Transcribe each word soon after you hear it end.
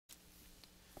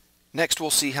Next, we'll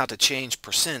see how to change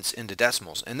percents into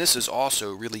decimals, and this is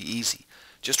also really easy.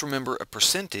 Just remember a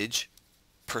percentage,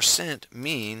 percent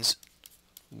means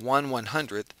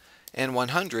 1/100th, and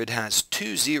 100 has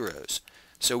 2 zeros.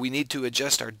 So we need to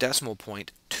adjust our decimal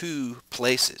point 2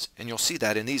 places, and you'll see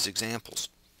that in these examples.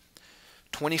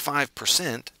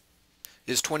 25%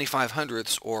 is 25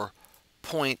 hundredths, or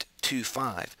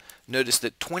 0.25. Notice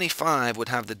that 25 would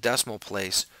have the decimal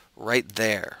place right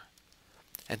there.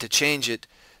 And to change it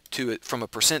from a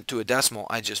percent to a decimal,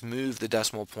 I just move the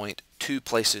decimal point 2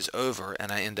 places over,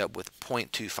 and I end up with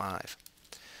 0.25.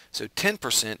 So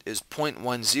 10% is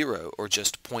 0.10, or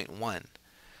just 0.1.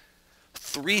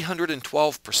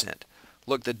 312%.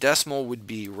 Look, the decimal would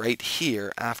be right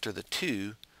here after the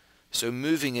 2, so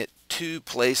moving it 2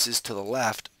 places to the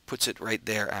left puts it right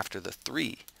there after the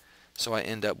 3. So I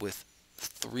end up with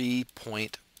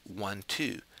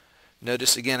 3.12.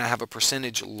 Notice again I have a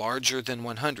percentage larger than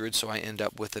 100, so I end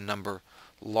up with a number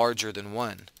larger than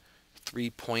 1,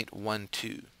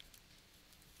 3.12.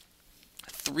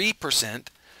 3%,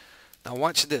 now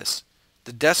watch this.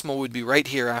 The decimal would be right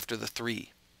here after the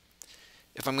 3.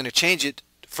 If I'm going to change it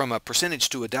from a percentage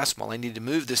to a decimal, I need to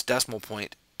move this decimal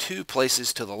point 2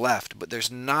 places to the left, but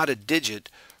there's not a digit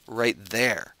right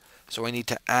there. So I need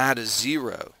to add a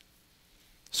 0.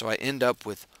 So I end up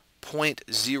with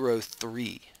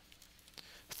 0.03.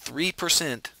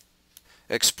 3%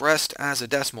 expressed as a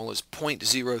decimal is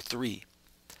 0.03.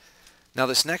 Now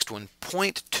this next one,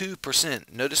 0.2%.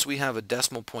 Notice we have a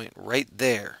decimal point right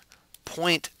there.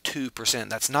 0.2%.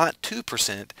 That's not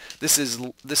 2%. This is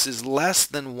less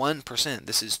than 1%.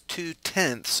 This is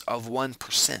 2/10 of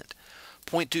 1%.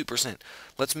 0.2%.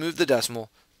 Let's move the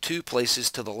decimal 2 places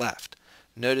to the left.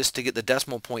 Notice to get the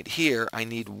decimal point here, I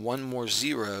need one more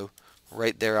 0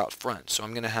 right there out front. So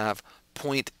I'm going to have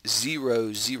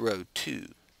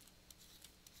 0.002.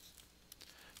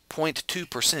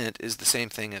 0.2% is the same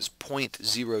thing as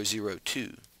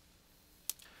 0.002.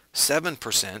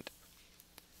 7%,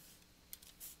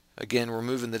 again, we're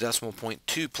moving the decimal point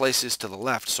 2 places to the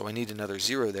left, so I need another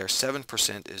 0 there.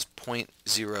 7% is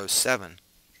 0.07.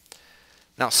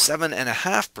 Now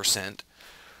 7.5%,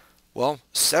 well,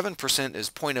 7% is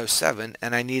 0.07,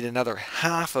 and I need another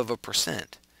half of a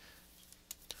percent.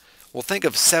 Well, think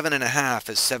of 7.5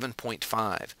 as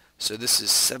 7.5. So this is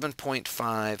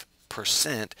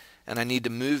 7.5%, and I need to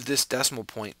move this decimal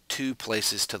point 2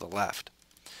 places to the left.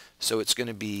 So it's going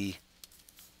to be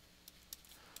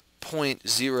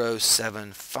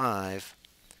 0.075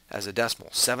 as a decimal.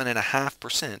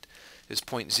 7.5% is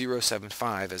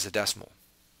 0.075 as a decimal.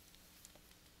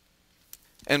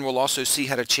 And we'll also see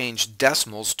how to change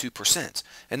decimals to percents.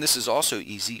 And this is also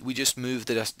easy. We just move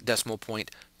the decimal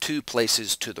point 2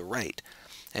 places to the right.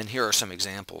 And here are some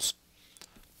examples.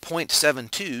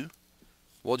 0.72,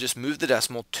 we'll just move the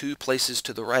decimal 2 places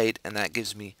to the right, and that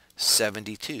gives me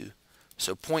 72.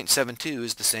 So 0.72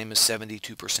 is the same as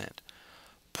 72%.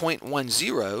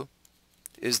 0.10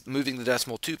 is moving the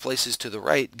decimal 2 places to the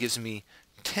right, gives me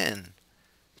 10%.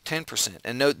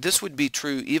 And note, this would be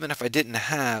true even if I didn't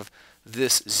have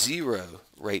this 0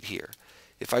 right here.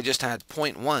 If I just had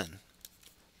 0.1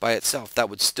 by itself, that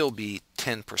would still be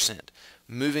 10%.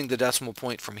 Moving the decimal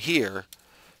point from here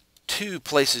 2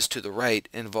 places to the right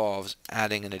involves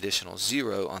adding an additional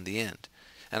 0 on the end.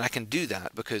 And I can do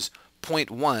that because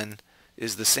 0.1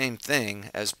 is the same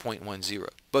thing as 0.10.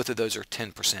 Both of those are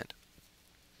 10%.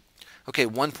 Okay,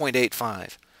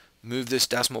 1.85. Move this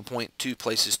decimal point 2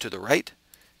 places to the right,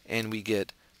 and we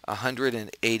get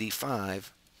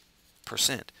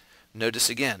 185%. Notice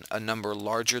again, a number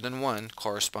larger than 1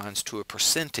 corresponds to a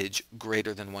percentage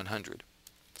greater than 100.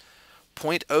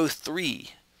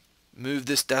 0.03. Move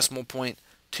this decimal point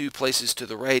 2 places to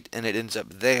the right, and it ends up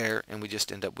there, and we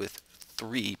just end up with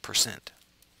 3%.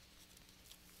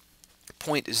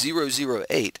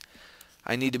 0.008.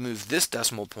 I need to move this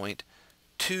decimal point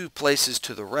 2 places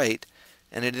to the right,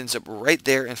 and it ends up right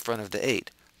there in front of the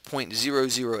 8.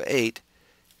 0.008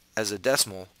 as a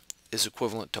decimal is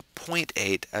equivalent to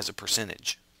 0.8 as a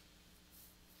percentage.